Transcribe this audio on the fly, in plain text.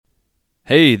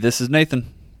Hey, this is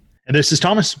Nathan. And this is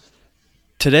Thomas.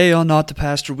 Today on Not the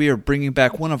Pastor, we are bringing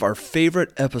back one of our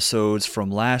favorite episodes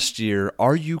from last year,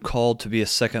 Are You Called to Be a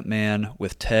Second Man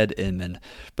with Ted Inman.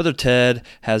 Brother Ted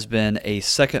has been a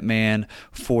second man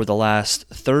for the last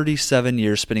 37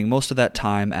 years, spending most of that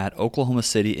time at Oklahoma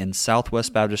City in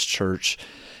Southwest Baptist Church.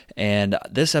 And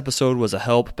this episode was a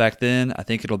help back then. I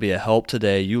think it'll be a help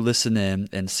today. You listen in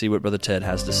and see what Brother Ted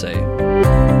has to say.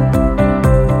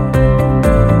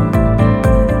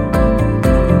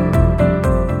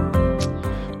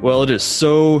 Well, it is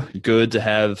so good to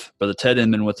have Brother Ted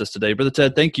Inman with us today. Brother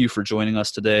Ted, thank you for joining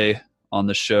us today on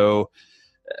the show.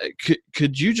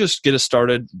 Could you just get us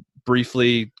started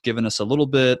briefly, giving us a little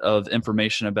bit of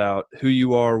information about who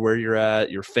you are, where you're at,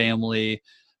 your family?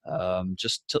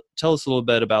 Tell us a little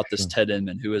bit about this Ted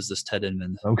Inman. Who is this Ted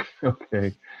Inman?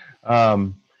 Okay.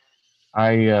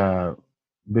 I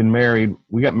been married.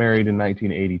 We got married in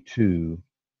 1982,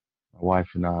 my wife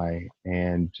and I,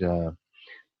 and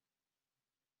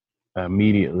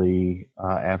immediately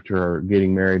after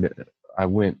getting married, I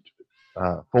went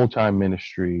full-time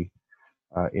ministry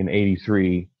in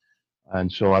 83.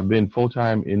 And so I've been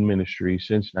full-time in ministry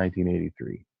since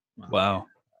 1983. Wow.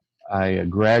 I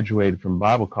graduated from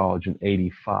Bible college in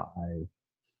 85.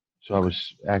 So I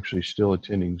was actually still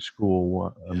attending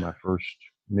school on my first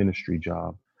ministry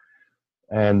job.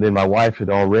 And then my wife had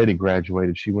already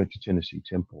graduated. She went to Tennessee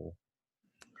Temple,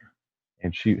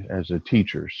 and she as a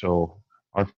teacher. So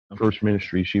our first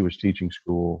ministry, she was teaching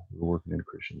school. We were working in a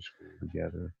Christian school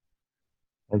together.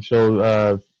 And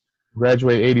so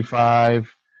graduated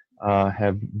 85,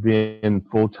 have been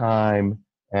full-time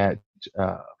at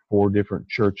 4 different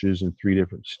churches in 3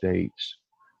 different states.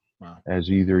 Wow.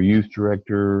 As either youth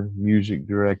director, music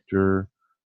director,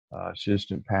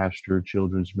 assistant pastor,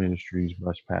 children's ministries,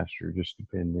 bus pastor, just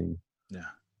depending. Yeah.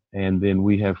 And then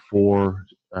we have 4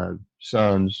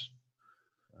 sons.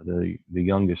 The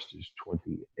youngest is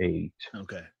 28.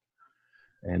 Okay.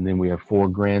 And then we have 4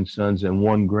 grandsons and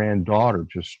 1 granddaughter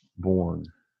just born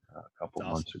a couple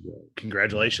months ago.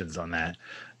 Congratulations on that.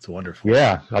 It's wonderful.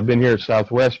 Yeah. I've been here at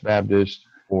Southwest Baptist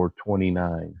for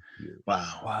 29 years.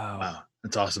 Wow.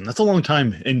 That's awesome. That's a long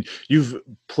time. And you've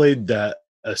played that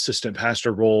assistant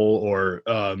pastor role or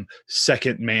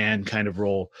second man kind of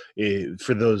role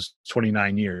for those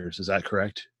 29 years. Is that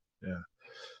correct?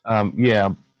 Yeah. Yeah.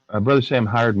 Brother Sam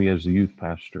hired me as the youth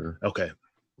pastor. Okay.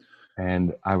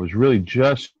 And I was really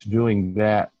just doing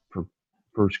that for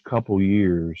first couple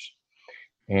years,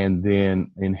 and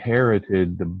then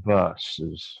inherited the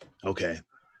buses. Okay.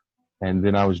 And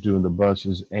then I was doing the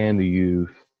buses and the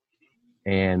youth.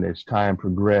 And as time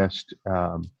progressed,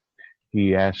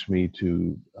 he asked me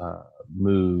to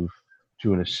move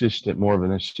to more of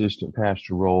an assistant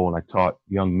pastor role, and I taught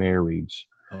young marrieds.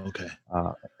 Okay.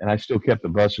 And I still kept the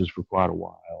buses for quite a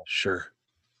while. Sure.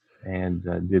 And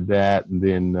did that, and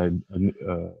then I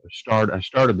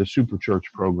started the Super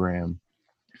Church program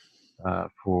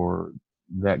for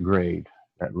that grade,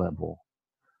 that level.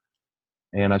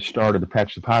 And I started the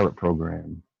Patch the Pirate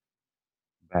program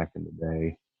back in the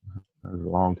day. That was a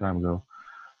long time ago.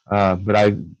 But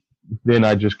I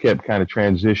just kept kind of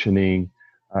transitioning.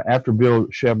 After Bill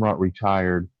Chevron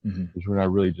retired, is when I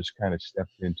really just kind of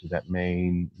stepped into that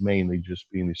mainly just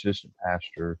being the assistant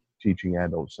pastor, teaching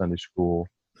adult Sunday school,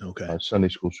 Sunday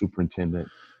school superintendent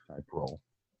type role.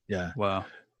 Yeah. Wow.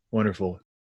 Wonderful.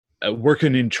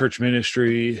 Working in church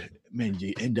ministry, man,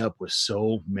 you end up with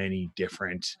so many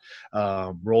different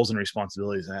roles and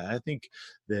responsibilities. And I think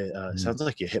that sounds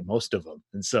like you hit most of them.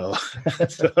 And so.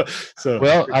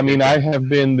 Well, I mean, I have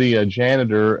been the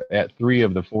janitor at 3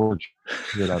 of the 4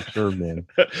 that I've served in.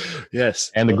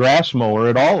 Yes. And the grass mower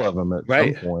at all of them at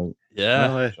some point.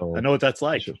 Yeah. Well, I know what that's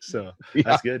like. So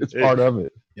that's good. It's part of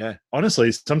it. Yeah.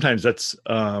 Honestly, sometimes that's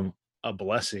a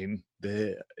blessing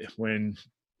when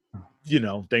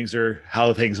things are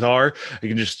how things are. You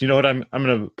can just, what, I'm going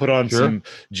to put on some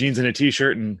jeans and a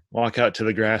t-shirt and walk out to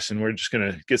the grass, and we're just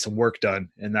going to get some work done.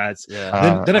 And that's, then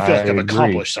I feel like I've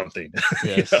accomplished something.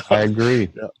 Yes, I agree.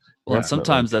 Yeah. Well, and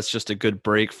sometimes that's just a good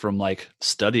break from like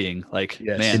studying. Like,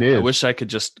 man, I wish I could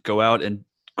just go out and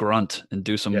grunt and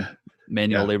do some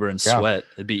manual labor and sweat.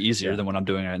 It'd be easier than what I'm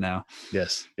doing right now.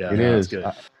 Yes. Yeah. It is. Good.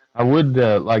 I would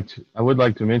like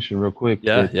to mention real quick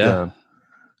that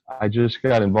I just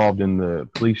got involved in the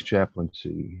police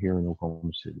chaplaincy here in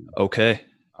Oklahoma City. Okay.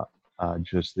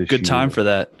 Just this Good year. time for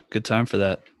that. Good time for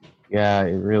that. Yeah,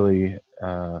 it really,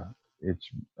 it's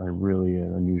a really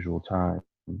an unusual time.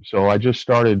 So I just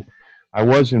started, I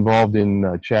was involved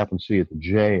in chaplaincy at the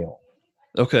jail.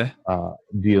 Okay.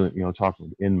 Talking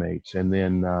with inmates. And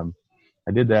then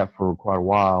I did that for quite a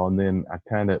while, and then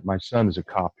my son is a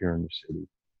cop here in the city.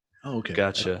 Oh, okay.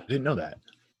 Gotcha. I didn't know that.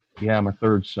 Yeah, my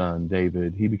third son,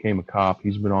 David, he became a cop.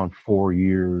 He's been on 4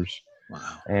 years.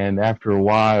 Wow. And after a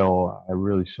while, I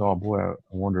really saw, boy, I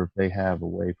wonder if they have a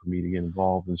way for me to get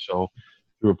involved. And so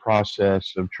through a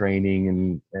process of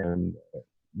training and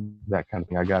that kind of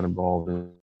thing, I got involved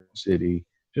in the city,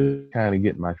 just kind of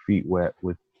getting my feet wet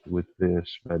with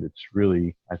this. But it's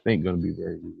really, I think, going to be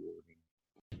very rewarding.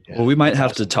 Yeah, well, we might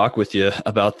have to talk with you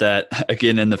about that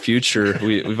again in the future.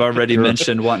 We've already Sure.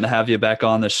 mentioned wanting to have you back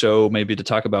on the show, maybe to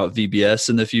talk about VBS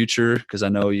in the future, because I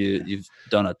know you've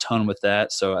done a ton with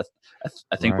that. So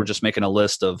I think we're just making a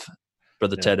list of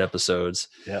Brother Ted episodes.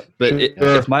 Yeah. But Sure.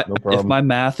 if my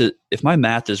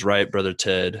math is right, Brother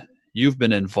Ted, you've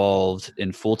been involved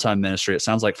in full-time ministry. It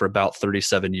sounds like for about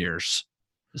 37 years.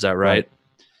 Is that right?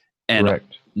 And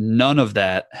Correct. None of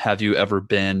that have you ever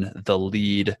been the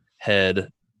lead head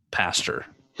pastor,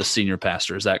 the senior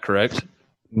pastor. Is that correct?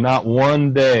 Not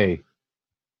one day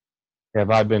have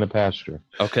I been a pastor.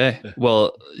 Okay.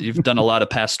 Well, you've done a lot of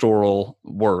pastoral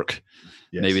work,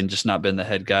 Yes. maybe just not been the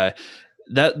head guy.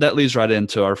 That leads right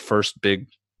into our first big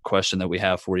question that we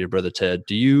have for you, Brother Ted.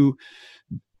 Do you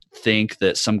think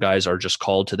that some guys are just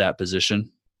called to that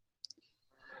position?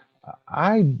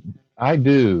 I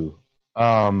do.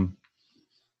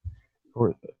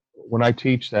 When I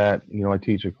teach that, I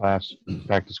teach a class. In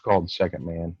fact, it's called Second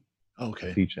Man.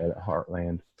 Okay. I teach that at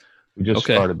Heartland. We just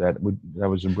started that. That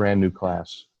was a brand new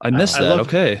class. I missed that.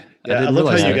 Okay. Yeah, I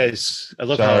love how you guys. I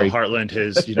love how Heartland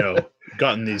has,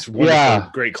 gotten these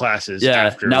wonderful, great classes. Yeah.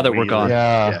 After now that we're gone.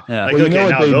 Yeah. Like, well, okay,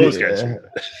 now those guys.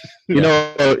 You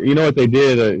know what they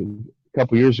did a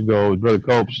couple years ago with Brother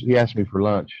Copes. He asked me for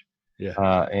lunch.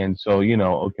 Yeah. And so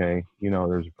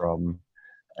there's a problem.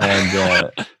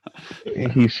 And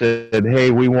he said,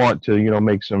 "Hey, we want to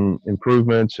make some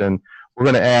improvements, and we're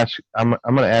going to ask. I'm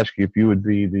going to ask you if you would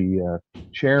be the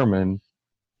chairman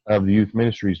of the youth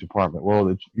ministries department." Well,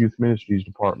 the youth ministries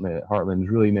department at Heartland has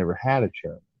really never had a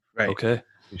chairman. Right. Okay.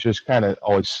 It's just kind of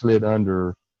always slid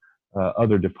under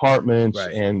other departments.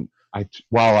 Right. And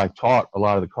while I taught a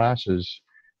lot of the classes,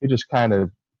 it just kind of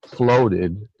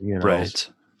floated. Right.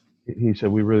 He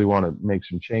said, "We really want to make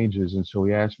some changes," and so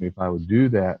he asked me if I would do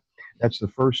that. That's the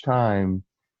first time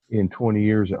in 20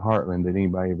 years at Heartland that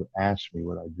anybody ever asked me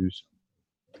would I do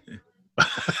something.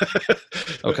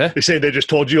 Okay. You say they just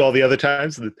told you all the other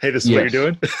times that, hey, this is what you're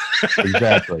doing?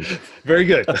 Exactly. Very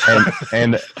good.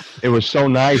 And it was so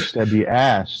nice to be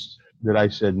asked that I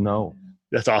said no.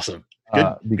 That's awesome.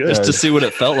 Good. Just to see what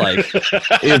it felt like.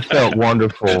 It felt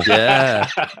wonderful. Yeah.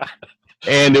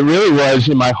 And it really was,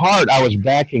 in my heart, I was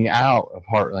backing out of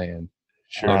Heartland.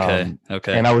 Sure.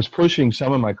 Okay. And I was pushing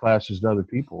some of my classes to other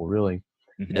people, really.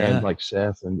 Yeah. And like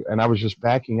Seth, and I was just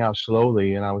backing out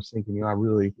slowly, and I was thinking,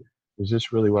 is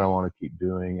this really what I want to keep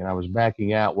doing? And I was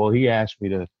backing out. Well, he asked me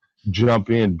to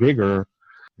jump in bigger.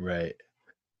 Right.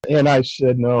 And I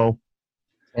said no.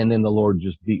 And then the Lord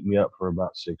just beat me up for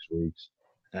about 6 weeks.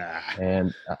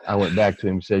 And I went back to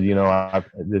him and said,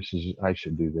 I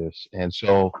should do this. And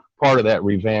so part of that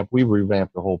we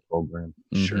revamped the whole program.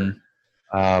 Sure.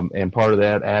 And part of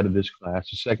that added this class,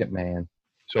 the Second Man.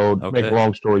 So to make a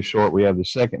long story short, we have the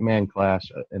Second Man class,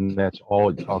 and that's all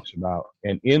it talks about.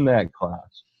 And in that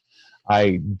class,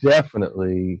 I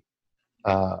definitely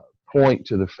point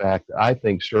to the fact that I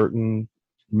think certain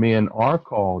men are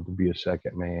called to be a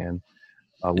second man,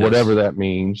 whatever that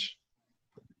means.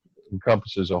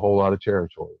 Encompasses a whole lot of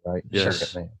territory, right? Yes.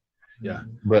 Second man. Yeah.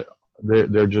 But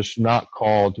they're just not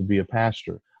called to be a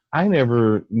pastor. I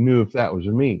never knew if that was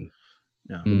me,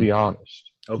 to be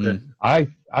honest. Okay.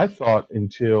 I thought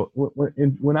until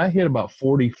when I hit about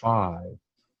 45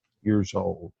 years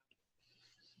old,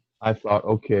 I thought,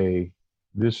 okay,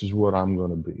 this is what I'm going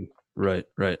to be. Right.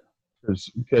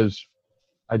 Because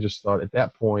I just thought at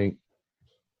that point,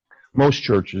 most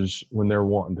churches, when they're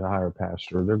wanting to hire a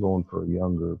pastor, they're going for a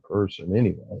younger person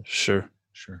anyway. Sure.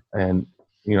 And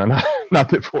not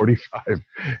that 45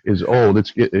 is old.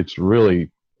 It's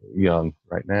really young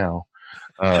right now.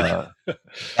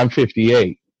 I'm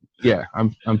 58. Yeah,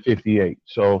 I'm 58.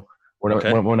 So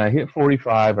when I hit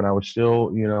 45 and I was still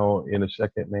in a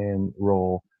second man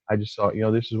role, I just thought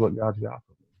this is what God's got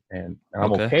for me, and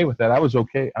I'm okay with that.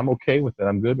 I'm okay with that.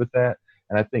 I'm good with that.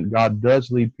 And I think God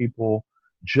does lead people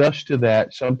just to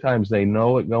that. Sometimes they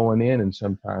know it going in, and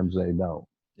sometimes they don't.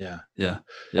 Yeah.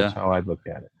 That's how I look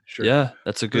at it. Sure. Yeah,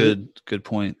 that's a good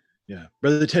point. Yeah,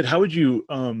 Brother Ted, how would you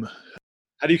how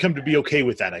do you come to be okay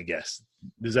with that? I guess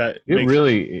does that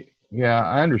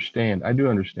I understand. I do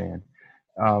understand.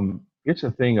 It's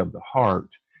a thing of the heart,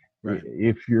 Right.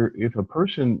 If a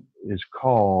person is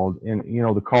called, and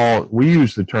the call, we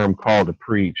use the term call to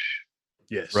preach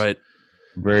Yes. Right.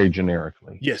 very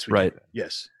generically. Yes. Right.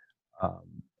 Yes.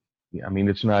 I mean,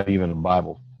 it's not even a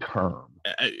Bible term.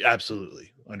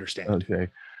 Absolutely understand. Okay.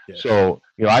 Yes. So,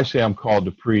 I say I'm called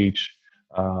to preach,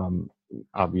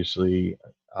 obviously,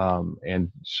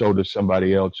 and so does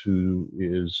somebody else who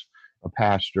is a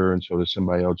pastor, and so does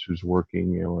somebody else who's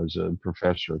working, as a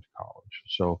professor at college.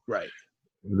 So right.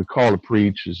 the call to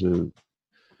preach is a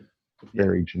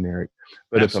very generic.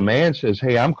 But Absolutely. if a man says,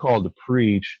 hey, I'm called to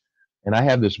preach, and I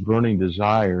have this burning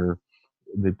desire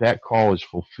that call is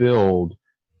fulfilled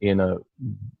in a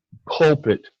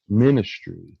pulpit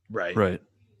ministry, Right. Right.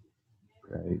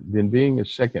 okay, then being a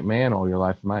second man all your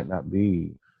life might not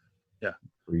be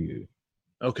for you.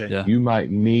 Okay. Yeah. You might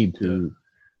need to,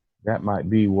 that might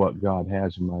be what God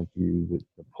has in mind for you, that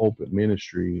the pulpit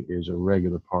ministry is a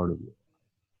regular part of it.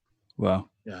 Wow.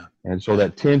 Yeah. And so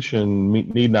that tension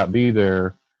need not be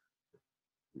there.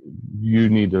 You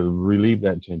need to relieve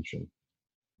that tension.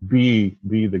 Be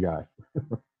the guy.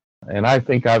 And I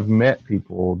think I've met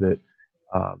people that,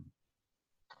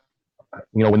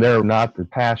 when they're not the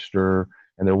pastor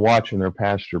and they're watching their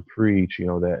pastor preach,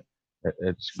 that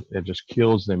it just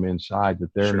kills them inside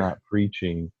that they're Sure. not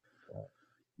preaching.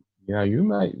 You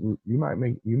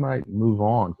might move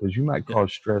on because you might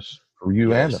cause stress for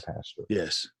you and the pastor.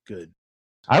 Yes. Good.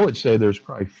 I would say there's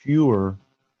probably fewer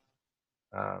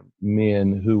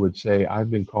men who would say,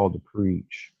 I've been called to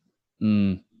preach,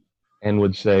 and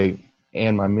would say,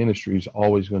 and my ministry is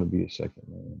always going to be a second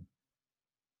man.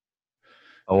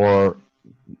 Or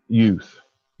youth.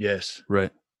 Yes.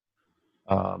 Right.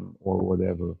 Or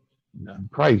whatever. Yeah.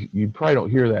 You probably don't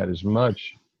hear that as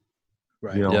much,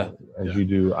 Right. as you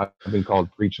do. I've been called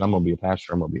to preach, and I'm going to be a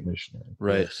pastor. I'm going to be a missionary.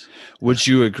 Right. Yes. Would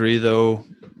you agree, though,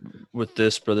 with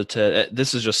this, Brother Ted?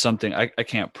 This is just something I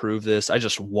can't prove this. I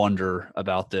just wonder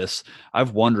about this.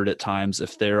 I've wondered at times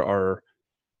if there are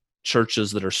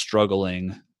churches that are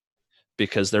struggling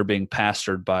because they're being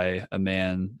pastored by a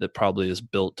man that probably is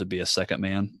built to be a second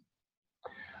man.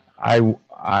 I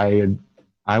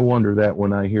wonder that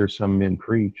when I hear some men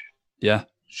preach. Yeah.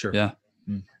 Sure. Yeah.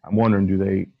 I'm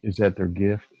wondering, is that their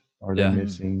gift? Are they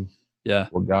missing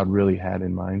what God really had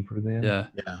in mind for them? Yeah.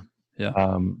 Yeah.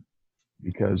 Yeah.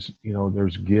 Because,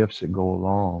 there's gifts that go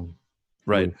along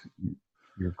with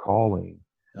your calling.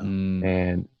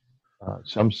 And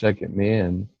some second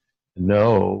men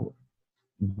know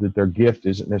that their gift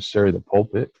isn't necessarily the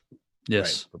pulpit.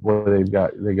 Yes. But boy,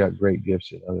 they got great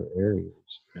gifts in other areas.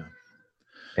 Yeah.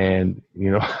 And,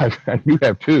 you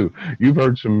have too. You've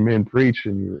heard some men preach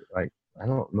and you're like, I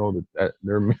don't know that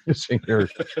they're missing their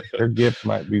gift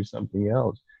might be something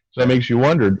else. So that makes you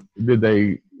wonder, did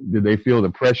they feel the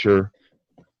pressure?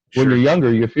 When you're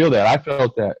younger, you feel that. I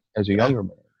felt that as a younger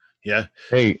man. Yeah.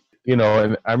 Hey, and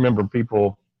I remember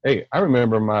I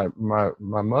remember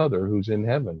my mother who's in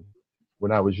heaven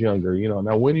when I was younger,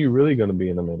 now when are you really going to be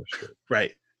in the ministry?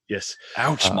 Right. Yes.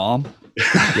 Ouch, Mom.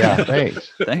 Yeah,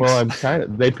 thanks. Thanks. Well,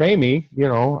 they pay me,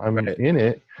 I'm in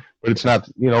it, but it's not,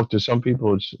 to some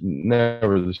people, it's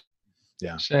never the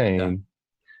same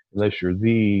unless you're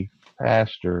the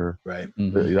pastor. Right.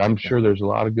 I'm sure there's a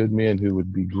lot of good men who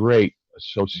would be great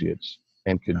associates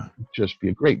and could just be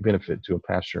a great benefit to a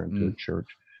pastor and to a church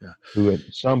who at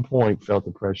some point felt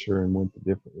the pressure and went a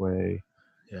different way.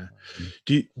 Yeah.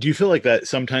 Do you feel like that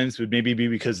sometimes would maybe be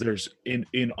because there's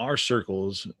in our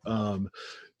circles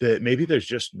that maybe there's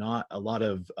just not a lot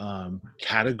of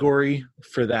category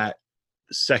for that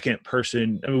second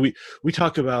person? I mean, we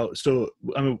talk about,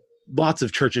 lots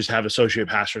of churches have associate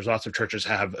pastors, lots of churches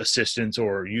have assistants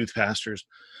or youth pastors,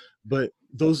 but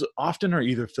those often are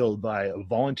either filled by a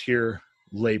volunteer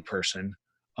lay person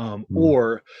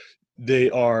or they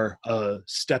are a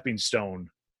stepping stone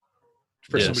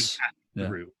for somebody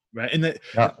through, right? And that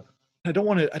I don't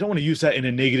want to use that in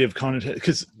a negative connotation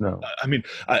because I mean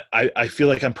I feel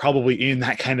like I'm probably in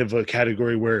that kind of a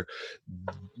category where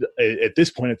at this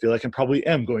point I feel like I probably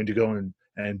am going to go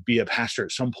and be a pastor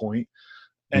at some point,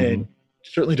 and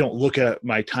certainly don't look at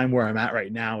my time where I'm at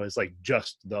right now as like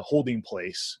just the holding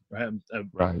place, right?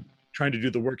 I'm trying to do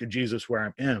the work of Jesus where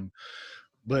I am,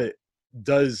 but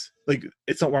it's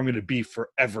not where I'm going to be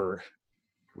forever.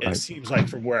 It seems like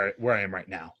from where I am right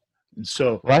now. And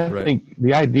so I think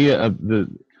the idea of the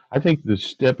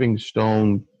stepping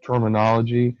stone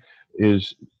terminology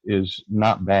is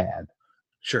not bad.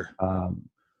 Sure.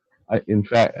 In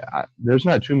fact, there's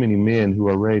not too many men who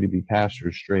are ready to be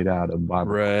pastors straight out of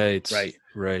Bible. Right.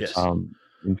 Yes.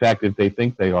 In fact, if they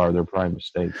think they are, they're probably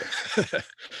mistaken.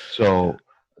 So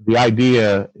the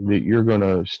idea that you're going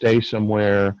to stay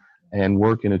somewhere and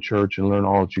work in a church and learn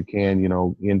all that you can,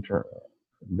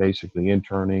 basically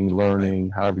interning, learning,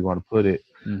 however you want to put it.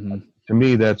 Mm-hmm. To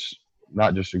me, that's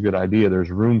not just a good idea.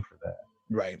 There's room for that.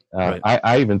 Right.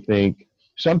 I even think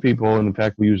some people, and in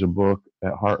fact, we use a book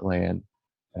at Heartland,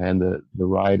 and the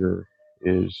writer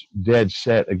is dead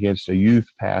set against a youth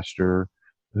pastor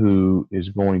who is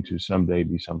going to someday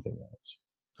be something else.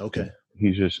 Okay.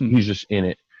 He's just in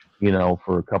it,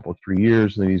 for a couple, 3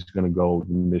 years, and then he's going to go to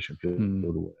the mission field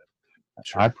or whatever.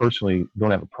 Sure. I personally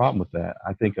don't have a problem with that.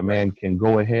 I think a man can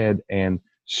go ahead and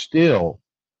still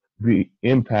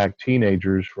impact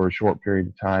teenagers for a short period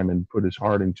of time and put his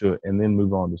heart into it and then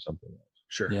move on to something else.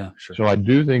 Sure. Yeah. Sure. So I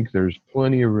do think there's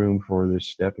plenty of room for this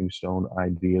stepping stone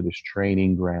idea, this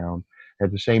training ground.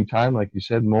 At the same time, like you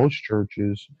said, most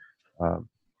churches, for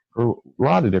a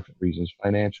lot of different reasons,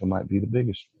 financial might be the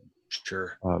biggest one.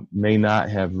 Sure. May not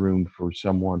have room for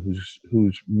someone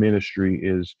whose ministry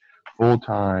is full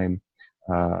time,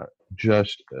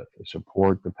 just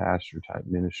support the pastor type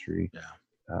ministry.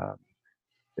 Yeah.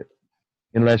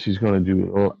 Unless he's going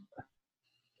to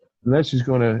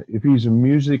if he's a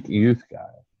music youth guy.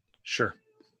 Sure.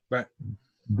 Right.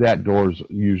 That door's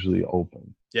usually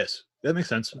open. Yes, that makes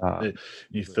sense.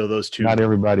 You fill those two. Not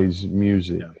everybody's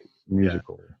musical. Yeah.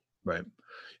 Right.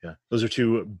 Yeah. Those are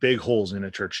two big holes in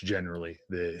a church generally.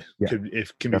 If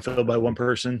it can be filled by one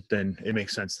person, then it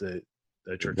makes sense that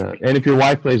the church. And if your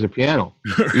wife plays a piano,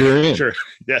 you're in. Sure.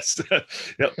 Yes.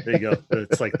 Yep. There you go.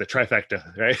 It's like the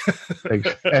trifecta, right?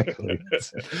 Exactly.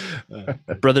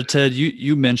 Brother Ted,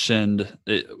 you mentioned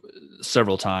it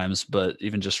several times, but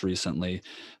even just recently,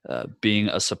 being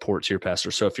a support to your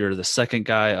pastor. So if you're the second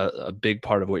guy, a big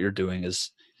part of what you're doing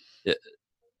is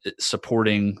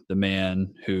supporting the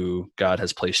man who God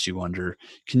has placed you under.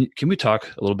 Can we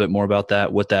talk a little bit more about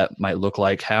that? What that might look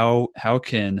like? How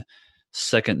can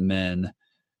second men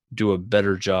do a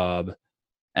better job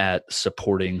at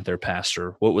supporting their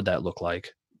pastor? What would that look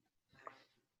like?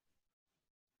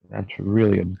 That's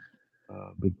really a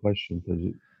big question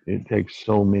because it takes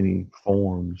so many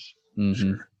forms.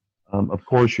 Mm-hmm. Of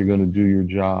course, you're going to do your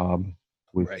job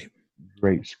with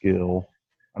great skill.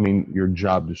 I mean, your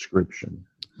job description,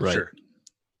 right? Sure.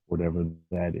 Whatever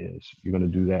that is, you're going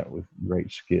to do that with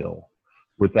great skill,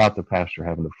 without the pastor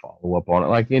having to follow up on it,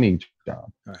 like any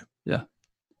job. All right. Yeah.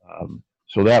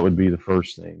 So that would be the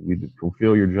first thing. You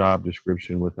fulfill your job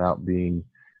description without being,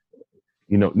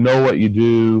 know what you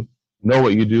do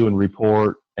and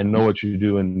report, and know what you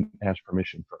do and ask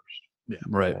permission first. Yeah.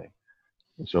 Right. Okay?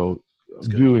 So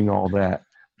doing all that,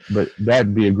 but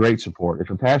that'd be a great support. If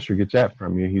a pastor gets that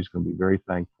from you, he's going to be very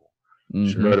thankful.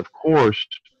 Mm-hmm. But of course,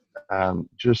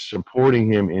 just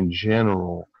supporting him in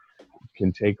general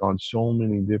can take on so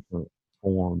many different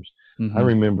forms. Mm-hmm. I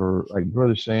remember, like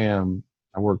Brother Sam,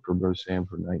 I worked for Brother Sam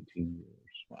for 19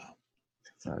 years.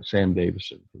 Wow. Sam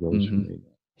Davison, for those who may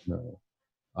not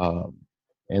know.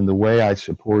 And the way I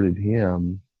supported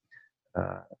him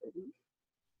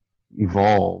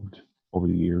evolved over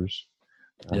the years.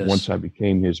 Once I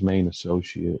became his main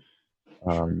associate,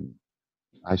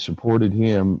 I supported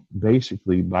him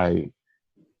basically by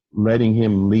letting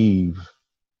him leave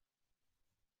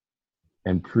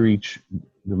and preach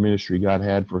the ministry God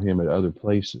had for him at other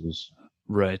places.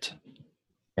 Right.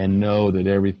 And know that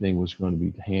everything was going to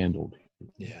be handled.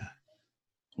 Yeah.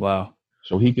 Wow.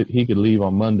 So he could leave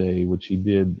on Monday, which he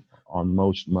did on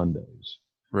most Mondays.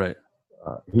 Right.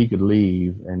 He could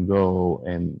leave and go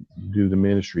and do the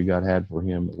ministry God had for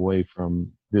him away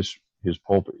from his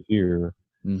pulpit here,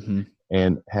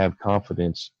 and have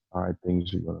confidence. All right,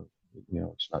 things are going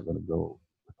to, it's not going to go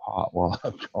to pot while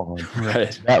I'm gone.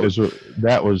 Right.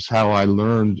 That was how I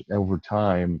learned over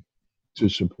time to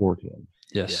support him.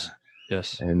 Yes. Yeah.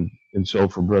 Yes. And so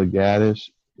for Brother Gaddis,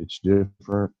 it's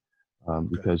different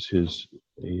because his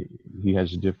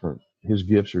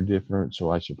gifts are different. So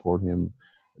I support him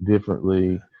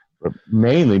differently, but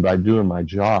mainly by doing my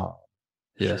job.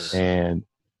 Yes. And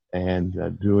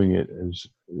doing it as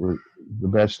the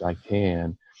best I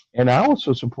can. And I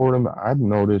also support him. I've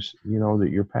noticed, that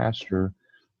your pastor,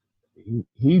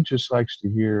 he just likes to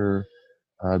hear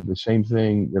the same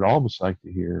thing that all of us like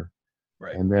to hear.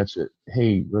 Right. And that's it.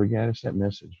 Hey, Brother Gaddis, that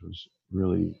message was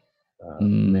really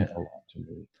meant a lot to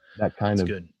me. That kind That's of,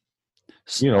 good.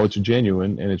 It's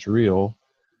genuine and it's real.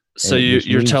 So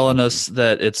you're telling us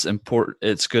that it's important.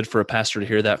 It's good for a pastor to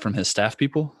hear that from his staff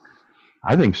people.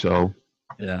 I think so.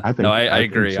 Yeah. I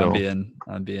agree. so.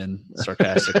 I'm being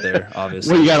sarcastic there,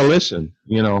 obviously. Well, you got to listen,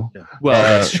 Yeah. Well,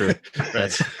 that's true.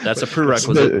 That's a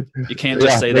prerequisite. You can't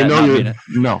just say that and not mean it.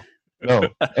 No.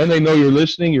 And they know you're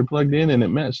listening, you're plugged in, and it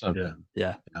meant something.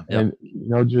 Yeah. And,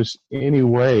 just any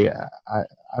way,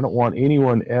 I don't want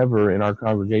anyone ever in our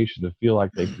congregation to feel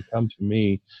like they can come to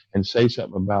me and say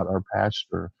something about our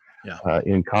pastor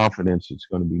in confidence. It's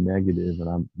going to be negative,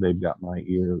 and they've got my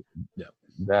ear. Yeah,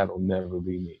 that'll never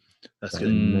be me. That's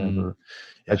good. Never.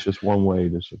 That's just one way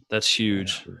to. That's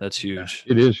huge. That's huge.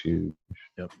 It is huge.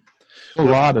 Yep. A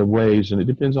lot of ways, and it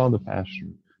depends on the pastor.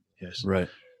 Yes. Right.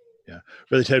 Yeah.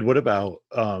 Brother Ted, what about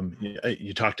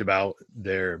you talked about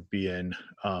there being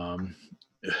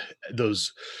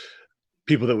those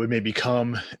people that would maybe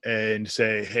come and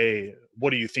say, hey, what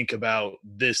do you think about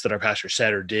this that our pastor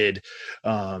said or did?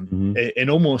 And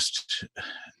almost,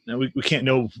 we can't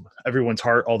know everyone's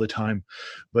heart all the time,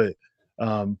 but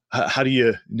how do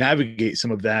you navigate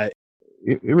some of that?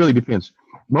 It really depends.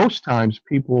 Most times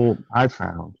people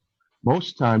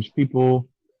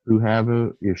who have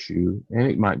a issue, and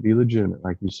it might be legitimate,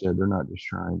 like you said, they're not just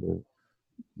trying to,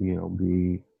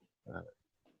 be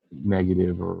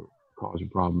negative or cause a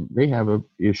problem. They have an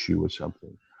issue with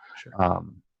something. Sure.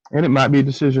 And it might be a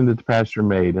decision that the pastor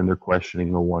made and they're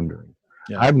questioning or wondering.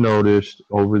 Yeah. I've noticed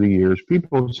over the years,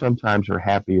 people sometimes are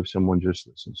happy if someone just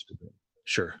listens to them.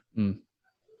 Sure.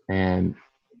 And,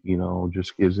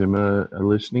 just gives them a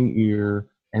listening ear,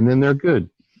 and then they're good.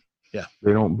 Yeah.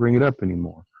 They don't bring it up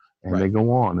anymore, and they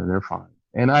go on and they're fine.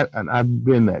 And I've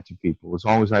been that to people, as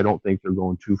long as I don't think they're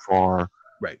going too far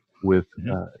with,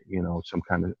 some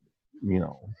kind of,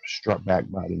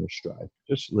 backbiting or strife.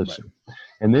 Just listen. Right.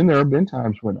 And then there have been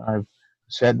times when I've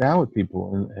sat down with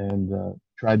people and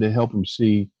tried to help them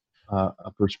see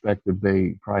a perspective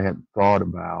they probably hadn't thought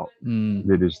about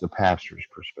that is the pastor's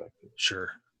perspective. Sure.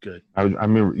 Good. I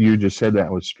remember you just said that. I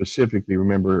was specifically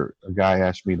remember a guy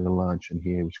asked me to lunch and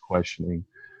he was questioning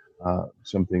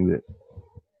something that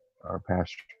our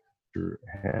pastor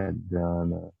had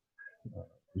done.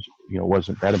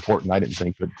 Wasn't that important. I didn't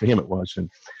think, but to him it was.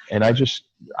 And I just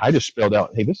spelled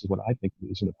out, hey, this is what I think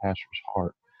is in the pastor's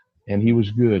heart. And he was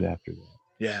good after that.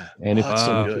 Yeah. And if that's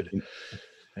so good.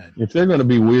 If they're going to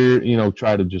be weird,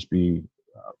 try to just be,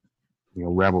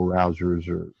 rabble rousers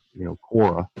or,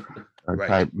 Korah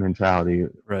type mentality.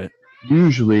 Right.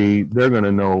 Usually they're going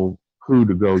to know who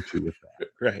to go to with that.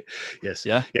 Right. Yes.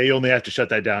 Yeah. Yeah. You only have to shut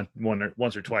that down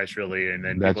once or twice, really, and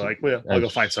then people are like, "Well, I'll go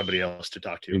find somebody else to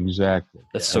talk to." Exactly.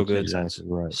 That's so good. Exactly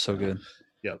right. So good.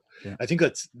 Yep. Yeah. I think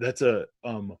that's a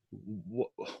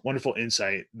wonderful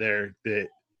insight there. That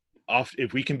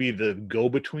if we can be the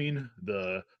go-between,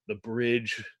 the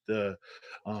bridge, I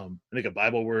think a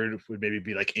Bible word would maybe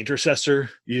be like intercessor.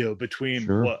 Between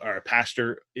what our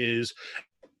pastor is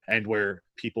and where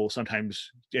people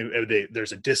sometimes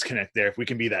there's a disconnect there. If we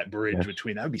can be that bridge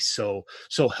between, that would be so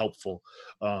helpful.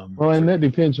 And that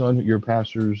depends on your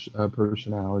pastor's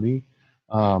personality.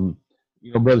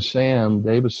 Brother Sam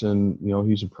Davison,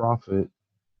 he's a prophet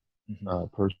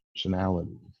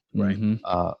personality, right?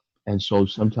 And so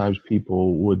sometimes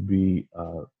people would be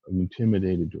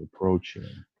intimidated to approach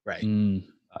him, right?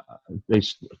 They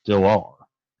still are.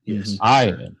 Yes, I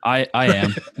am. I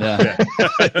am. Yeah.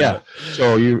 Yeah.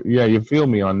 So you feel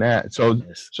me on that. So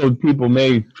people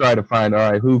may try to find,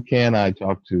 all right, who can I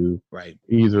talk to? Right.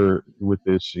 Either with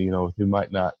this,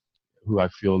 who I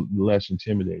feel less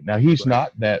intimidated. Now he's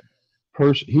not that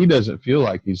person. He doesn't feel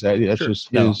like he's that. That's just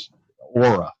his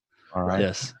aura. All right.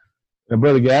 Yes. And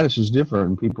Brother Gaddis is different,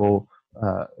 and people,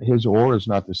 his aura is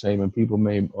not the same, and people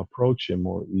may approach him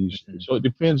more easily. So it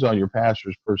depends on your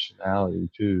pastor's personality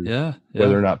too. Yeah.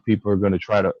 Whether or not people are going to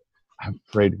try to. I'm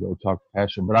afraid to go talk to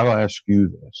pastor, but I'll ask you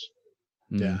this.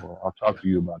 Yeah. Or I'll talk to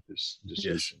you about this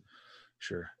decision. Yes.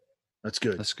 Sure. That's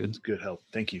good. That's good. That's good help.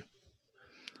 Thank you.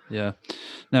 Yeah.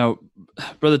 Now,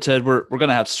 Brother Ted, we're going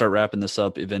to have to start wrapping this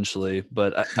up eventually,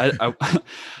 but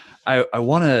I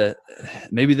want to,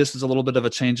 maybe this is a little bit of a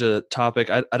change of topic.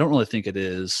 I don't really think it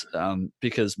is,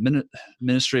 because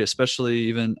ministry, especially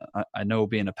even, I know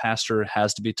being a pastor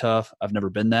has to be tough. I've never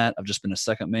been that. I've just been a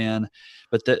second man,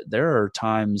 but there are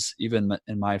times even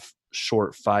in my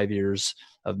short 5 years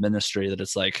of ministry that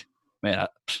it's like, man,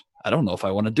 I don't know if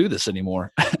I want to do this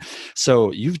anymore.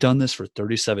 So you've done this for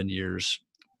 37 years.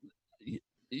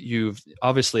 You've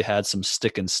obviously had some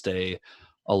stick and stay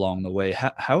along the way.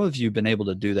 How have you been able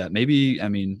to do that? Maybe,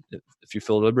 if you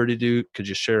feel at liberty to, could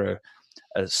you share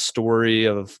a story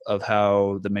of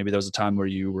how maybe there was a time where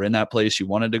you were in that place, you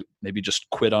wanted to maybe just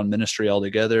quit on ministry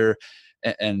altogether,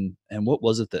 and what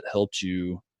was it that helped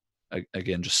you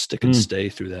again just stick and stay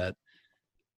through that?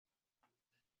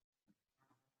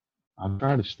 I'm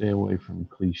trying to stay away from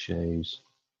cliches.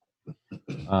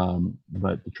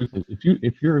 But the truth is,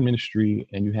 if you're in ministry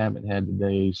and you haven't had the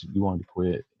days that you want to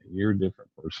quit, you're a different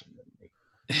person than me.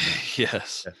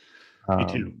 Yes. Me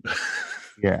too.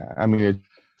 Yeah.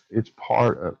 it's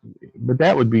part of, but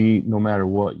that would be no matter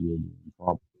what you're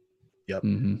doing. Yep.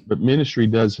 Mm-hmm. But ministry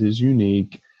is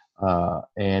unique,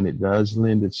 and it does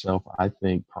lend itself, I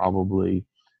think, probably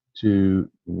to,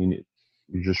 you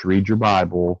just read your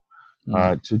Bible,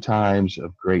 to times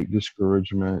of great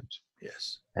discouragement.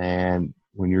 Yes. And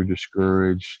when you're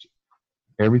discouraged,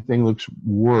 everything looks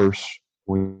worse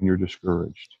when you're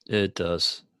discouraged. It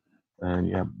does.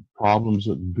 And problems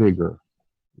look bigger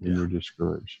when you're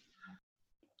discouraged.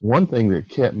 One thing that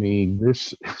kept me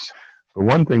the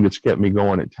one thing that's kept me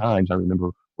going at times, I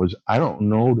remember, was I don't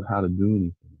know how to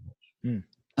do anything.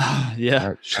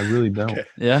 Yeah. I really don't. Okay.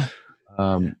 Yeah.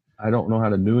 I don't know how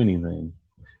to do anything.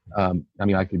 I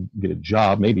mean, I could get a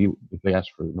job, maybe, if they ask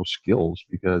for no skills,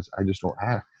 because I just don't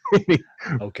have any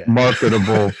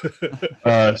marketable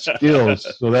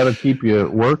skills. So that'll keep you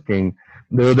working.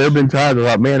 There have been times I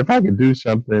thought, man, if I could do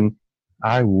something,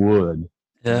 I would.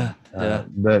 Yeah.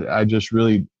 But I just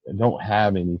really don't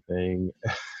have anything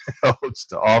else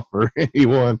to offer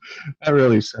anyone. That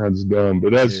really sounds dumb,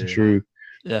 but that's the truth.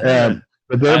 Yeah.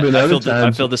 But there have been other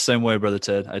times. I feel the same way, Brother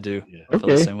Ted. I do. Yeah. I feel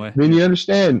the same way. Then you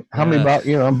understand how many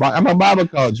I'm a Bible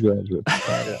college graduate.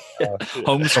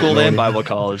 Homeschooled and Bible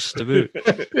college to boot.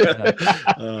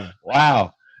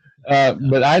 Wow.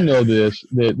 But I know this,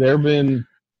 that there have been,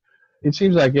 it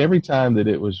seems like every time that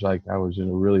it was like I was in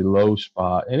a really low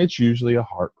spot, and it's usually a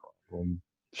heart problem.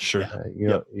 Sure.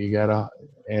 You gotta,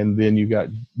 and then you got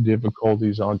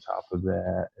difficulties on top of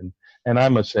that. And I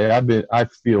must say, I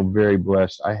feel very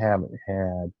blessed. I haven't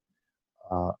had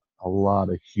a lot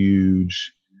of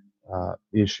huge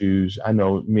issues. I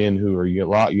know men who are a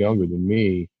lot younger than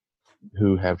me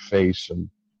who have faced some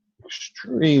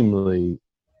extremely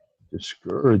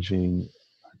discouraging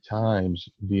times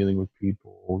dealing with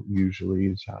people. Usually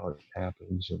is how it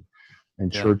happens,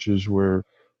 and churches where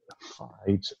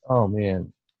fights. Oh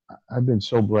man, I've been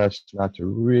so blessed not to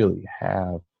really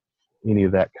have any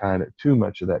of that too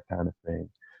much of that kind of thing.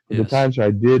 But the times I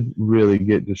did really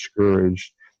get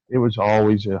discouraged, it was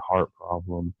always a heart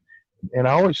problem. And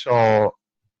I always saw,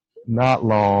 not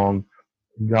long,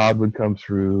 God would come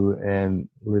through and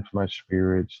lift my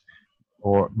spirits,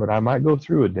 but I might go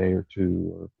through a day or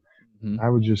two. I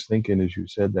was just thinking, as you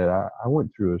said that, I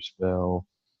went through a spell,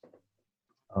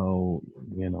 10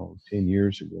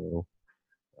 years ago,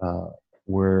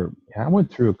 where I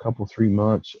went through 3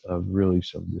 months of really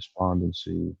some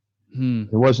despondency.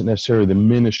 It wasn't necessarily the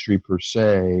ministry per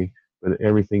se, but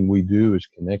everything we do is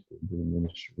connected to the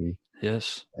ministry.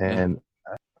 Yes. And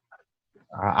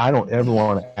I don't ever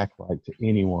want to act like to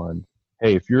anyone,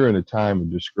 hey, if you're in a time of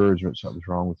discouragement, something's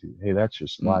wrong with you. Hey, that's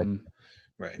just life.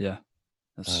 Right. Yeah.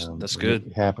 That's good.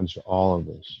 It happens to all of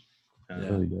us. It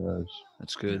really does.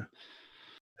 That's good.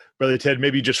 Brother Ted,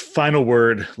 maybe just final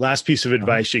word, last piece of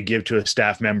advice you give to a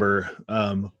staff member.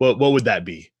 What would that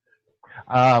be?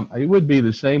 It would be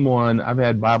the same one. I've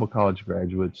had Bible college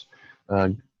graduates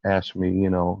ask me,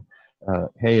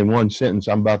 hey, in one sentence,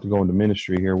 I'm about to go into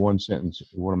ministry here. One sentence,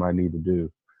 what do I need to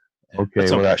do? Okay.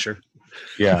 That's no pressure.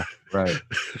 Yeah, right.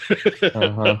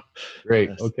 Great.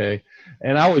 Okay.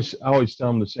 And I always tell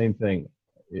them the same thing.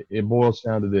 It boils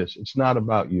down to this. It's not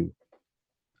about you.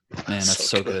 Man, that's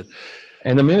so good.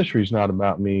 And the ministry is not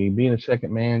about me. Being a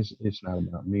second man, it's not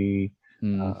about me.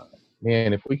 Man,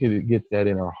 if we could get that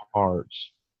in our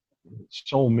hearts,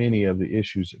 so many of the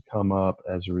issues that come up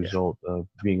as a result of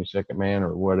being a second man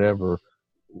or whatever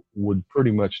would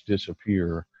pretty much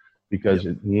disappear, because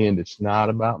at the end, it's not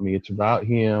about me. It's about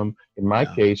him. In my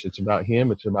case, it's about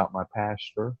him. It's about my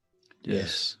pastor.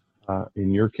 Yes.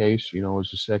 In your case,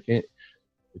 as a second,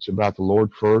 it's about the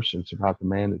Lord first, and it's about the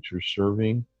man that you're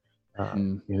serving.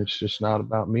 And it's just not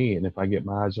about me. And if I get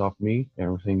my eyes off me,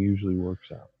 everything usually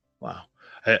works out. Wow.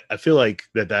 I feel like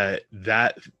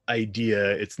that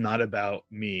idea, it's not about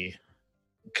me,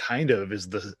 kind of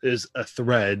is a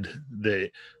thread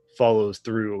that follows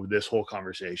through this whole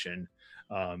conversation.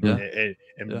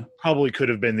 And probably could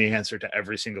have been the answer to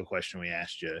every single question we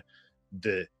asked you.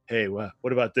 Hey, well,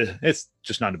 what about this? It's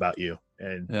just not about you.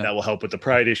 And that will help with the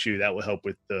pride issue. That will help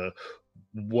with the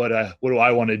what do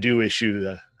I want to do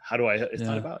issue. It's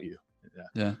not about you.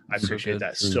 Yeah. I appreciate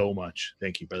that so much.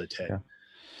 Thank you, Brother Ted.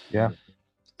 Yeah.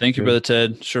 Thank you, Brother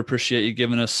Ted. Sure appreciate you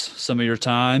giving us some of your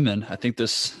time. And I think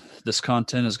this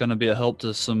content is going to be a help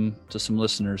to some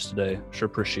listeners today. Sure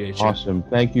appreciate you. Awesome.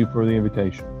 Thank you for the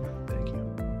invitation. Thank you.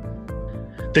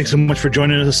 Thanks so much for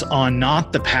joining us on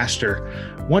Not the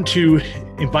Pastor. Want to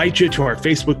invite you to our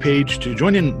Facebook page to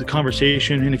join in the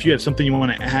conversation. And if you have something you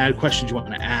want to add, questions you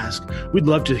want to ask, we'd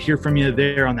love to hear from you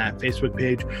there on that Facebook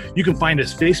page. You can find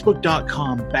us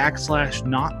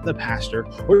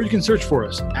facebook.com/notthepastor, or you can search for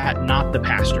us at Not the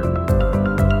Pastor.